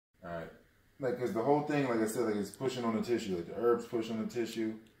like, because the whole thing, like I said, like it's pushing on the tissue. Like the herbs push on the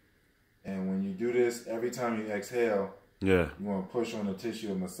tissue. And when you do this, every time you exhale, you want to push on the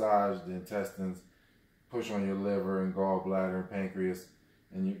tissue and massage the intestines, push on your liver and gallbladder and pancreas.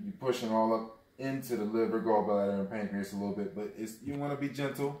 And you're pushing all up into the liver, gallbladder, and pancreas a little bit. But you want to be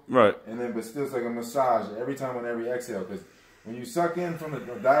gentle. Right. And then, but still it's like a massage every time on every exhale. Because when you suck in from the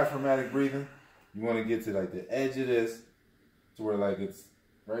diaphragmatic breathing, you want to get to like the edge of this, to where like it's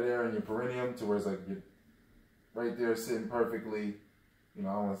right there in your perineum, to where it's like you're right there sitting perfectly, you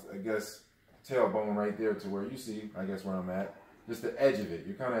know, I guess tailbone right there to where you see, I guess where I'm at, just the edge of it.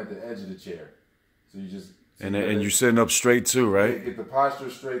 You're kind of at the edge of the chair. So you just... And you're sitting up straight too, right? You get the posture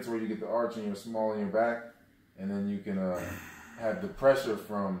straight to where you get the arch in your small in your back, and then you can have the pressure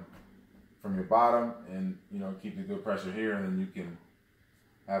from your bottom, and you know, keep the good pressure here, and then you can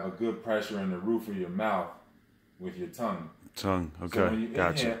have a good pressure in the roof of your mouth with your tongue. Tongue, okay, so when you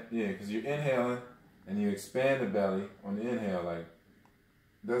gotcha. Inhale, yeah, because you're inhaling and you expand the belly on the inhale, like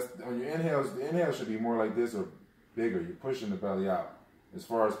that's on your inhales. The inhale should be more like this or bigger. You're pushing the belly out as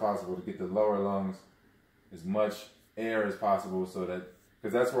far as possible to get the lower lungs as much air as possible, so that,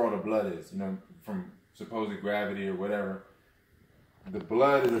 because that's where all the blood is, you know, from supposed gravity or whatever. The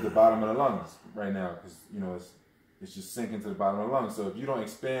blood is at the bottom of the lungs right now, because, you know, it's just sinking to the bottom of the lungs. So if you don't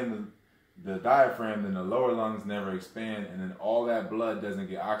expand the diaphragm, then the lower lungs never expand, and then all that blood doesn't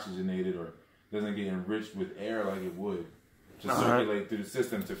get oxygenated or doesn't get enriched with air like it would to circulate through the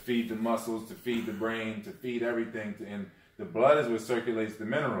system, to feed the muscles, to feed the brain, to feed everything. And the blood is what circulates the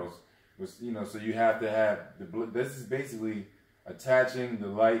minerals. You know, so you have to have the blood. This is basically attaching the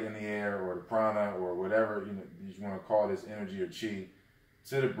light in the air, or the prana, or whatever you want to call this energy or chi,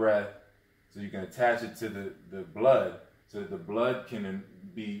 to the breath, so you can attach it to the blood, so that the blood can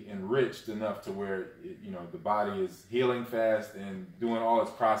be enriched enough to where the body is healing fast and doing all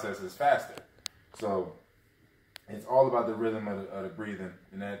its processes faster. So it's all about the rhythm of the breathing,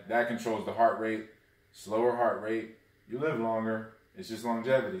 and that controls the heart rate. Slower heart rate, you live longer. It's just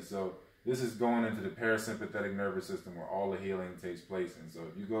longevity. So this is going into the parasympathetic nervous system, where all the healing takes place. And so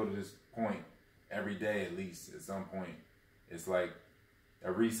if you go to this point every day, at least at some point, it's like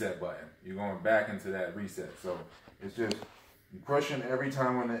a reset button. You're going back into that reset. So it's just you're pushing every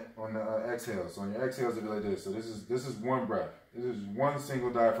time on the exhale. So on your exhales, it'll be like this. So this is one breath. This is one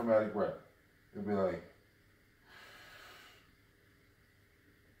single diaphragmatic breath. It'll be like.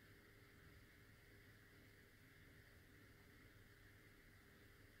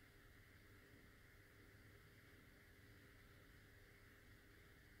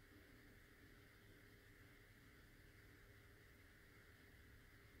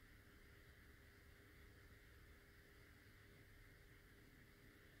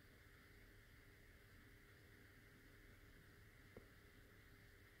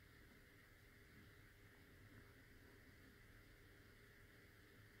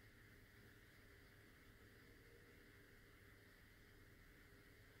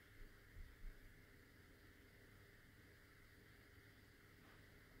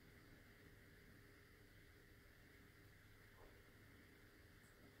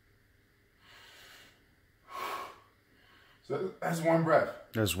 So that's one breath.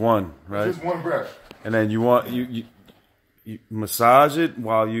 That's one, right? It's just one breath. And then you massage it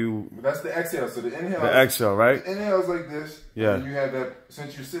while you... That's the exhale. So the inhale... The exhale, right? The inhale is like this. Yeah. And you have that...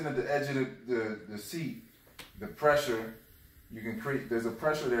 Since you're sitting at the edge of the seat, the pressure, you can create... There's a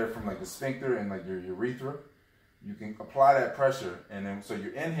pressure there from like the sphincter and like your urethra. You can apply that pressure. And then so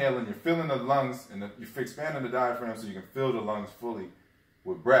you're inhaling, you're filling the lungs, and you're expanding the diaphragm so you can fill the lungs fully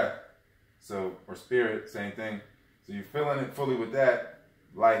with breath. So, or spirit, same thing. So you're filling it fully with that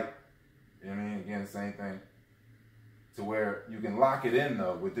light, you know what I mean? Again, same thing. To where you can lock it in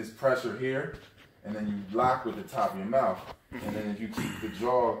though with this pressure here, and then you lock with the top of your mouth. And then if you keep the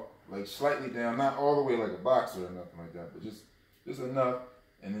jaw like slightly down, not all the way like a boxer or nothing like that, but just enough,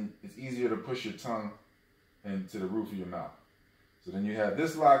 and then it's easier to push your tongue into the roof of your mouth. So then you have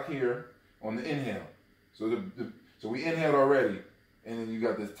this lock here on the inhale. So so we inhaled already, and then you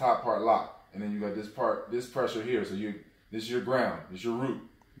got this top part locked. And then you got this pressure here. So this is your ground, this is your root.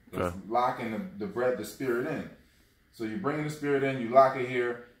 It's locking the breath, the spirit in. So you're bringing the spirit in, you lock it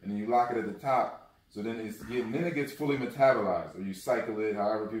here, and then you lock it at the top. So then it gets fully metabolized, or you cycle it,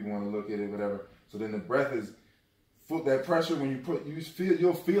 however people want to look at it, whatever. So then the breath is full. That pressure when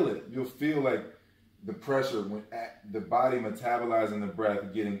you'll feel it. You'll feel like the pressure when the body metabolizing the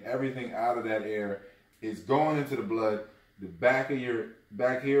breath, getting everything out of that air, is going into the blood. The back here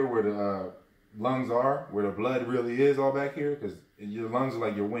where the lungs are, where the blood really is, all back here, because your lungs are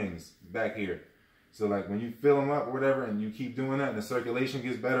like your wings back here. So like when you fill them up or whatever, and you keep doing that, and the circulation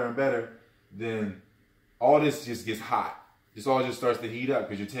gets better and better, then all this just gets hot. This all just starts to heat up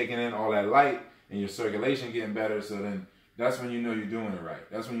because you're taking in all that light and your circulation getting better. So then that's when you know you're doing it right.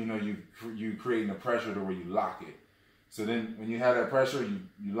 That's when you know you creating the pressure to where you lock it. So then when you have that pressure,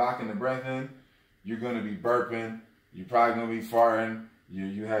 you locking the breath in, you're going to be burping. You're probably going to be farting.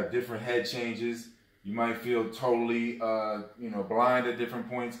 You have different head changes. You might feel totally, blind at different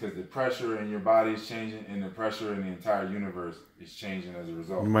points because the pressure in your body is changing and the pressure in the entire universe is changing as a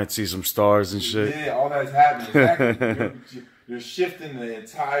result. You might see some stars and shit. Yeah, all that's happening. Exactly. you're shifting the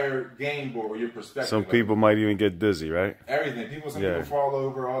entire game board or your perspective. Some people might even get dizzy, right? Everything. Some people fall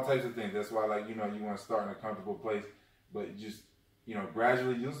over, all types of things. That's why, you want to start in a comfortable place. But just,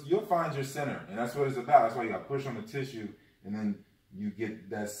 gradually you'll find your center. And that's what it's about. That's why you got to push on the tissue. And then you get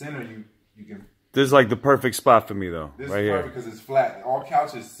that center, you can... This is like the perfect spot for me, though. This right is perfect because it's flat. All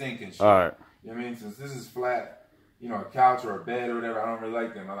couches sink and shit. All right. You know what I mean? Since this is flat, a couch or a bed or whatever, I don't really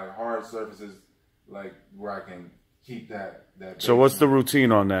like them. I like hard surfaces, where I can keep that. So what's the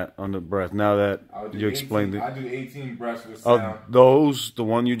routine on the breath? Now that you explained it, I do 18 breaths with sound. The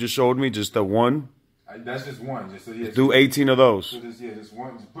one you just showed me, just the one. That's just one. Do 18 of those. So just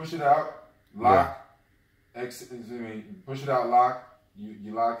one. Just push it out, lock. Push it out, lock.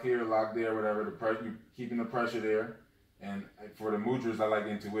 You lock here, lock there, whatever. The pressure, you keeping the pressure there. And for the mudras, I like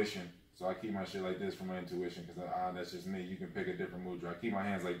intuition, so I keep my shit like this for my intuition because that's just me. You can pick a different mudra. I keep my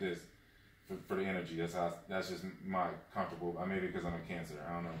hands like this for the energy. That's just my comfortable. Maybe because I'm a Cancer,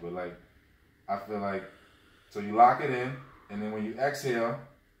 I don't know, but I feel like so you lock it in, and then when you exhale,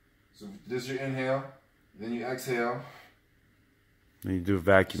 so this is your inhale, then you exhale. And you do a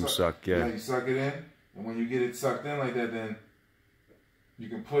vacuum suck, yeah. Yeah, you suck it in, and when you get it sucked in like that, then you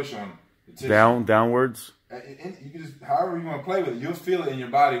can push on the tissue. Downwards? And you can just, however you want to play with it, you'll feel it in your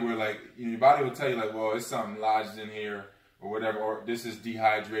body where your body will tell you well, it's something lodged in here or whatever, or this is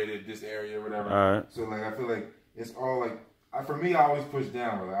dehydrated, this area or whatever. All right. So I feel like it's all for me, I always push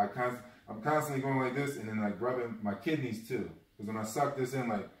down. I'm constantly going like this and then rubbing my kidneys too. Because when I suck this in,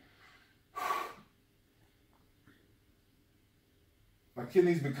 my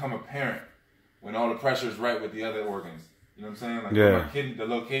kidneys become apparent when all the pressure is right with the other organs. You know what I'm saying? My kidney, the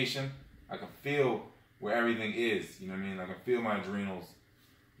location, I can feel where everything is. You know what I mean? I can feel my adrenals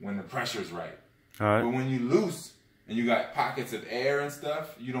when the pressure's right. All right. But when you loose and you got pockets of air and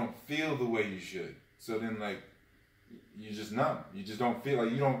stuff, you don't feel the way you should. So then you just numb. You just don't feel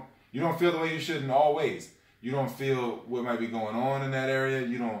you don't feel the way you should in all ways. You don't feel what might be going on in that area.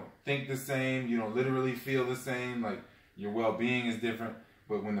 You don't think the same. You don't literally feel the same. Your well-being is different.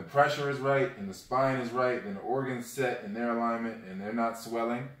 But when the pressure is right and the spine is right, then the organs set in their alignment and they're not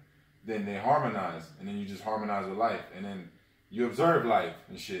swelling, then they harmonize. And then you just harmonize with life. And then you observe life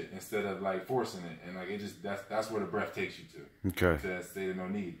and shit instead of forcing it. And that's where the breath takes you to. Okay. To that state of no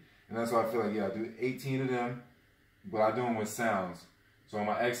need. And that's why I feel I do 18 of them, but I do them with sounds. So on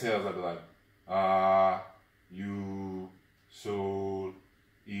my exhales, I'll be like, you, sol,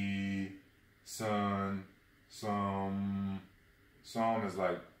 e, sun, som. Som is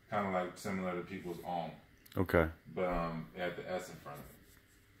kind of similar to people's om. Okay. But at the S in front of it.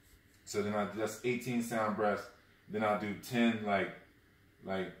 So then that's 18 sound breaths. Then I'll do 10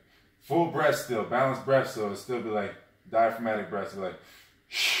 full breath still, balanced breath, so it'll still be diaphragmatic breaths. So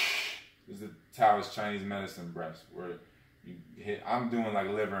this is the Taoist Chinese medicine breaths where you hit. I'm doing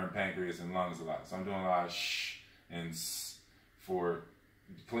liver and pancreas and lungs a lot, so I'm doing a lot of shh and s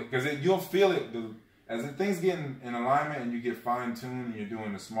because you'll feel it. As things get in alignment and you get fine-tuned and you're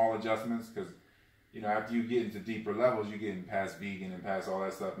doing the small adjustments, because, after you get into deeper levels, you're getting past vegan and past all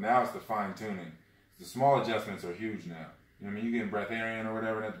that stuff. Now it's the fine-tuning. The small adjustments are huge now. You know what I mean? You're getting Breatharian or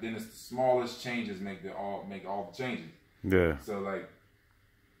whatever, then it's the smallest changes make all the changes. Yeah. So,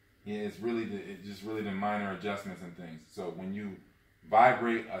 it's just really the minor adjustments and things. So when you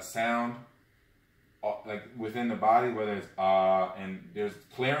vibrate a sound, within the body, whether it's and there's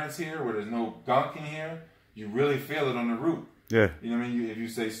clearance here where there's no gunk in here, you really feel it on the root. Yeah. You know what I mean? If you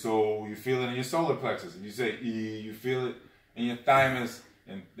say soul, you feel it in your solar plexus. If you say e, you feel it in your thymus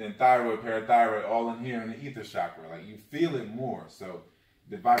and thyroid, parathyroid, all in here in the ether chakra. You feel it more. So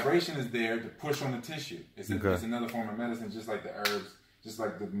the vibration is there to push on the tissue. It's another form of medicine, just like the herbs, just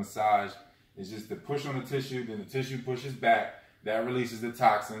like the massage. It's just to push on the tissue, then the tissue pushes back. That releases the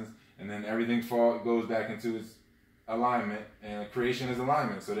toxins. And then everything goes back into its alignment, and creation is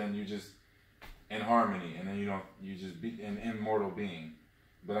alignment. So then you just in harmony, and then you just be an immortal being.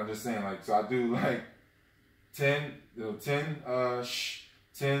 But I'm just saying, so I do 10 shh,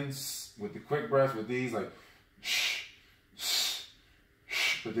 10 with the quick breath with these, shh, shh,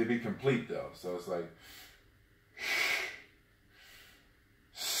 shh, but they be complete though. So it's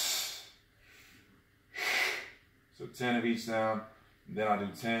 10 of each sound. Then I do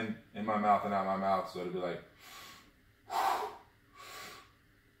 10 in my mouth and out my mouth. So it'll be like,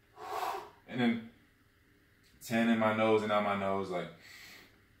 and then 10 in my nose and out my nose, like.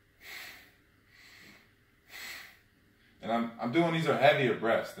 And I'm doing, these are heavier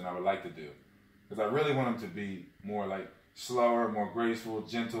breaths than I would like to do. Because I really want them to be more like slower, more graceful,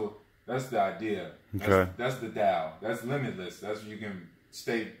 gentle. That's the idea. That's the Tao. That's limitless. That's you can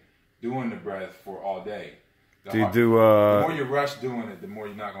stay doing the breath for all day. The more you rush doing it, the more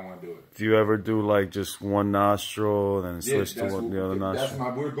you're not gonna want to do it. Do you ever do like just one nostril and then switch to the other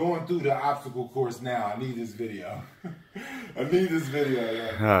nostril? We're going through the obstacle course now. I need this video. I need this video.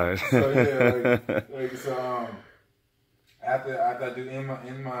 Yeah. All right. So after I do in my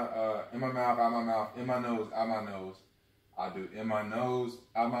mouth, out my mouth, in my nose, out my nose, I do in my nose,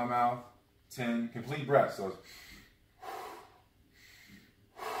 out my mouth, 10 complete breaths. So.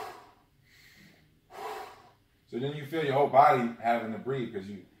 So then you feel your whole body having to breathe because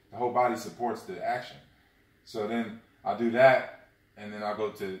the whole body supports the action. So then I do that, and then I go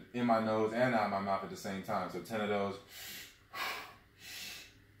to in my nose and out my mouth at the same time. So 10 of those.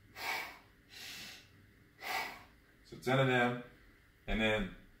 So 10 of them, and then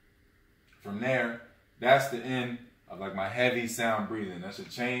from there, that's the end of like my heavy sound breathing. That should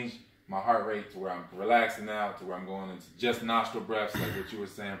change my heart rate to where I'm relaxing now, to where I'm going into just nostril breaths, like what you were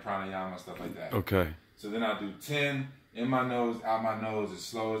saying, pranayama, stuff like that. Okay. So then I do 10 in my nose, out my nose,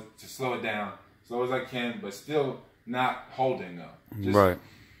 to slow it down, slow as I can, but still not holding up. Just right.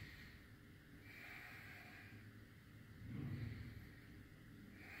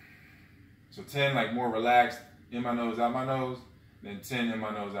 So 10 like more relaxed, in my nose, out my nose, then 10 in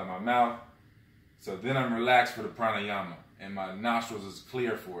my nose, out my mouth. So then I'm relaxed for the pranayama, and my nostrils is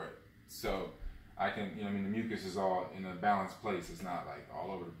clear for it. So I can, the mucus is all in a balanced place. It's not like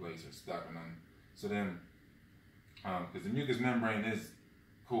all over the place or stuck or nothing. So then, because the mucus membrane is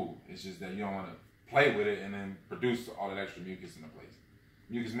cool, it's just that you don't want to play with it and then produce all that extra mucus in the place.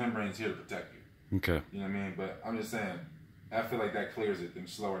 Mucus membrane is here to protect you. Okay. You know what I mean? But I'm just saying, I feel like that clears it. Them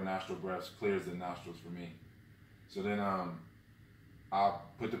slower nostril breaths clears the nostrils for me. So then I'll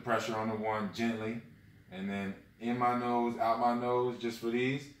put the pressure on the one gently, and then in my nose, out my nose, just for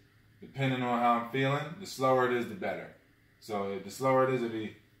these. Depending on how I'm feeling, the slower it is, the better. So if the slower it is, it'll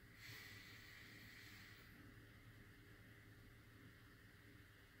be.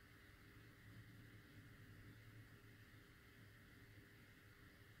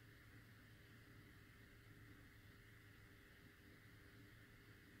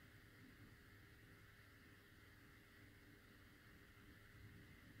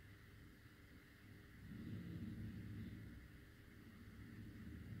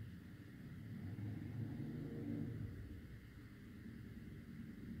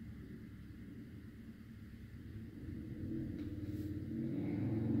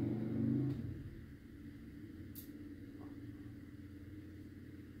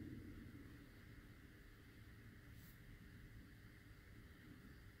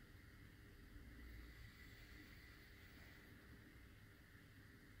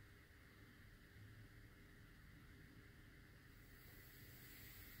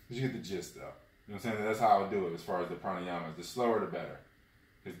 You get the gist, though. You know what I'm saying? That's how I would do it as far as the pranayamas. The slower, the better.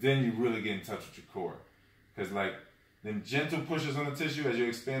 Because then you really get in touch with your core. Because, like, them gentle pushes on the tissue as you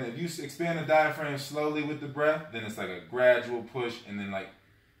expand it. If you expand the diaphragm slowly with the breath, then it's like a gradual push. And then, like,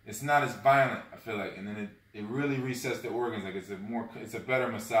 it's not as violent, I feel like. And then it really resets the organs. Like, it's a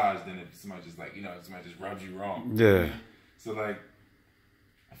better massage than if somebody just, like, somebody just rubs you wrong. Yeah. So, like,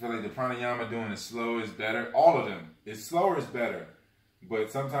 I feel like the pranayama doing it slow is better. All of them. It's slower is better.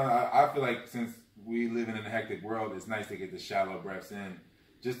 But sometimes I feel like since we live in a hectic world, it's nice to get the shallow breaths in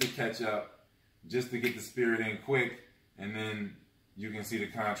just to catch up, just to get the spirit in quick, and then you can see the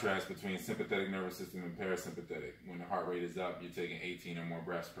contrast between sympathetic nervous system and parasympathetic. When the heart rate is up, you're taking 18 or more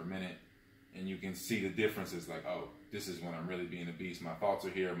breaths per minute, and you can see the differences like, oh, this is when I'm really being a beast. My thoughts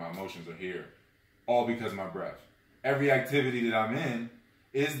are here, my emotions are here, all because of my breath. Every activity that I'm in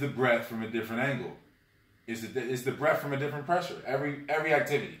is the breath from a different angle. It's the breath from a different pressure. Every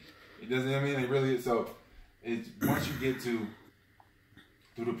activity. It doesn't. I mean, it really is. So, once you get through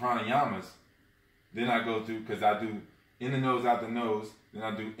the pranayamas, then I go through because I do in the nose, out the nose. Then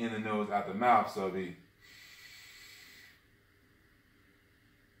I do in the nose, out the mouth. So the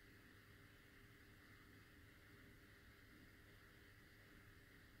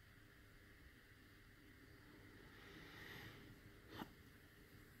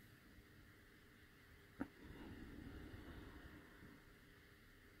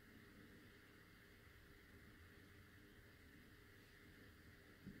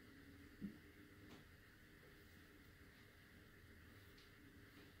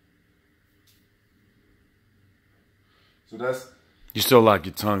So that's... You still lock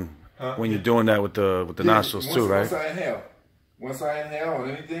your tongue when you're doing that with the nostrils too, right? Once I inhale on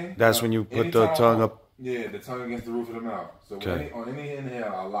anything... That's when you put the tongue up? Yeah, the tongue against the roof of the mouth. So on any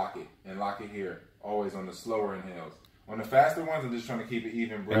inhale, I lock it. And lock it here. Always on the slower inhales. On the faster ones, I'm just trying to keep it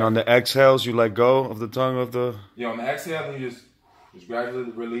even breath. And on the exhales, you let go of the tongue of the... Yeah, on the exhale, then you just gradually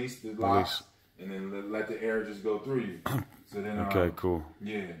release the locks. And then let the air just go through you. So then, okay, cool.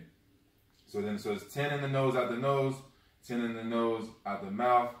 Yeah. So it's 10 in the nose, out the nose, 10 in the nose, out the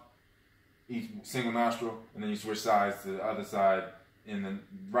mouth, each single nostril, and then you switch sides to the other side in the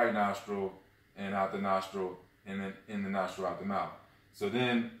right nostril and out the nostril, and then in the nostril, out the mouth. So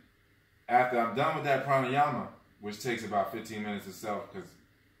then, after I'm done with that pranayama, which takes about 15 minutes itself, because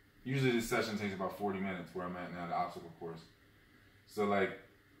usually this session takes about 40 minutes where I'm at now, the obstacle course. So like,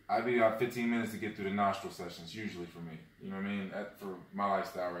 I'd be about 15 minutes to get through the nostril sessions, usually for me. You know what I mean? For my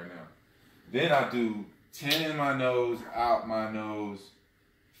lifestyle right now. Then I do 10 in my nose, out my nose,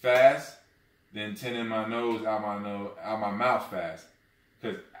 fast. Then 10 in my nose, out my mouth, fast.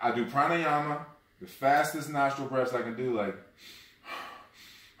 Because I do pranayama, the fastest nostril breaths I can do, like,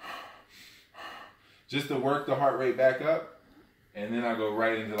 just to work the heart rate back up. And then I go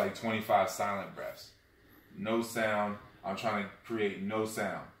right into like 25 silent breaths. No sound. I'm trying to create no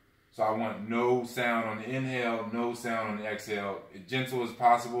sound. So I want no sound on the inhale, no sound on the exhale, as gentle as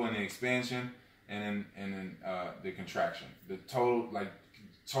possible in the expansion, and then the contraction. The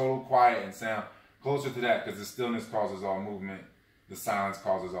total quiet and sound, closer to that, because the stillness causes all movement, the silence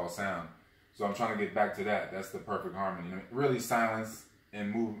causes all sound. So I'm trying to get back to that. That's the perfect harmony. I mean, really, silence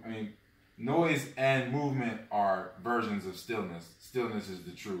and noise and movement are versions of stillness. Stillness is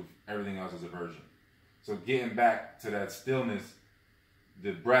the truth. Everything else is a version. So getting back to that stillness,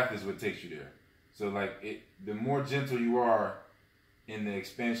 the breath is what takes you there. So like the more gentle you are in the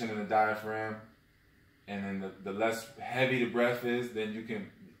expansion of the diaphragm, and then the less heavy the breath is, then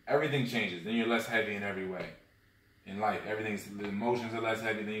everything changes. Then you're less heavy in every way. In life, the emotions are less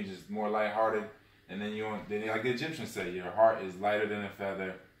heavy, then you're just more lighthearted. And then like the Egyptians say, your heart is lighter than a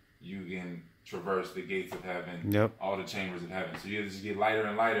feather. You can traverse the gates of heaven, all the chambers of heaven. So you just get lighter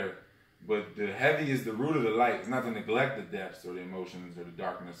and lighter. But the heavy is the root of the light. It's not to neglect the depths or the emotions or the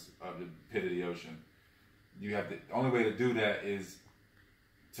darkness of the pit of the ocean. The only way to do that is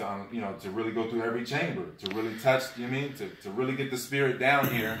to to really go through every chamber, to really touch. To really get the spirit down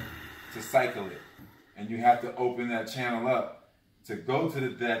here, to cycle it, and you have to open that channel up to go to the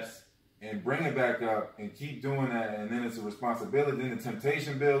depths and bring it back up and keep doing that. And then it's a responsibility. Then the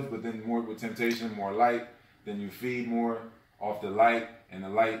temptation builds, but then more with temptation, more light. Then you feed more off the light, and the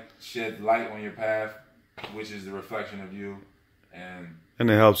light sheds light on your path, which is the reflection of you, and it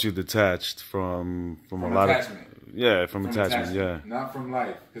helps you detached from a lot attachment. From attachment, not from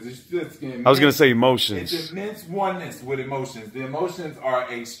life, because it's just I was gonna say emotions. It's immense oneness with emotions. The emotions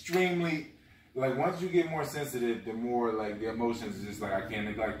are extremely once you get more sensitive, the more the emotions is just I can't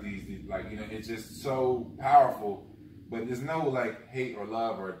neglect these it's just so powerful. But there's no hate or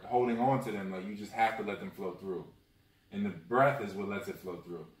love or holding on to them. You just have to let them flow through. And the breath is what lets it flow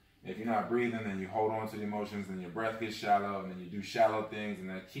through. If you're not breathing, then you hold on to the emotions, and your breath gets shallow, and then you do shallow things, and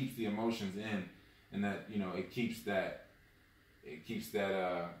that keeps the emotions in, and that it keeps that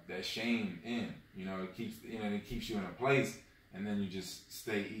shame in. It keeps you in a place, and then you just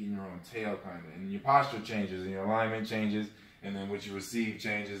stay eating your own tail kind of, and your posture changes, and your alignment changes, and then what you receive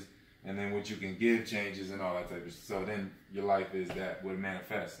changes, and then what you can give changes, and all that type of stuff. So then your life is that what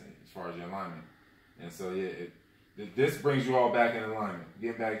manifests as far as your alignment, and so this brings you all back in alignment.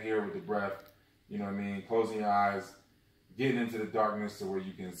 Get back here with the breath, closing your eyes, getting into the darkness to where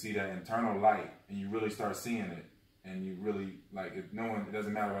you can see that internal light, and you really start seeing it, and you really it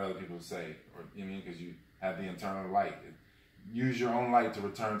doesn't matter what other people say, or because you have the internal light. Use your own light to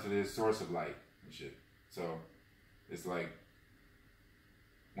return to this source of light and shit. So it's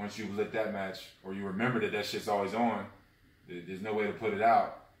once you've lit that match, or you remember that shit's always on, there's no way to put it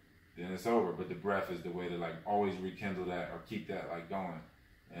out, then it's over. But the breath is the way to always rekindle that or keep that going.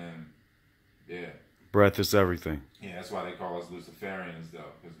 And breath is everything. Yeah, that's why they call us Luciferians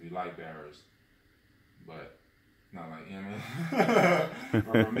though, because we light bearers. But not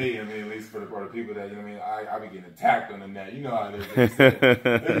or for me, at least for the people that I be getting attacked on the net. You know how it is.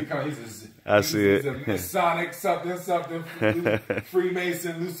 He's a Masonic something,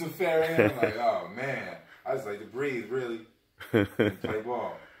 Freemason, Luciferian. I'm like, oh man, I just like to breathe really and play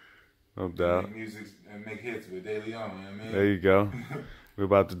ball. No doubt. Make music and make hits with De Leon, you know what I mean? There you go. We're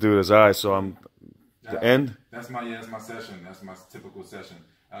about to do this. All right, so the end? That's my session. That's my typical session.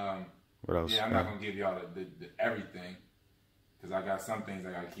 What else? Yeah, I'm not going to give y'all the everything, because because I got some things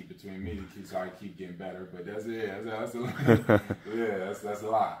I got to keep between me to keep, so I keep getting better. But that's it. That's a lot. Yeah, that's a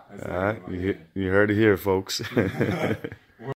lot. That's all right, you heard it here, folks.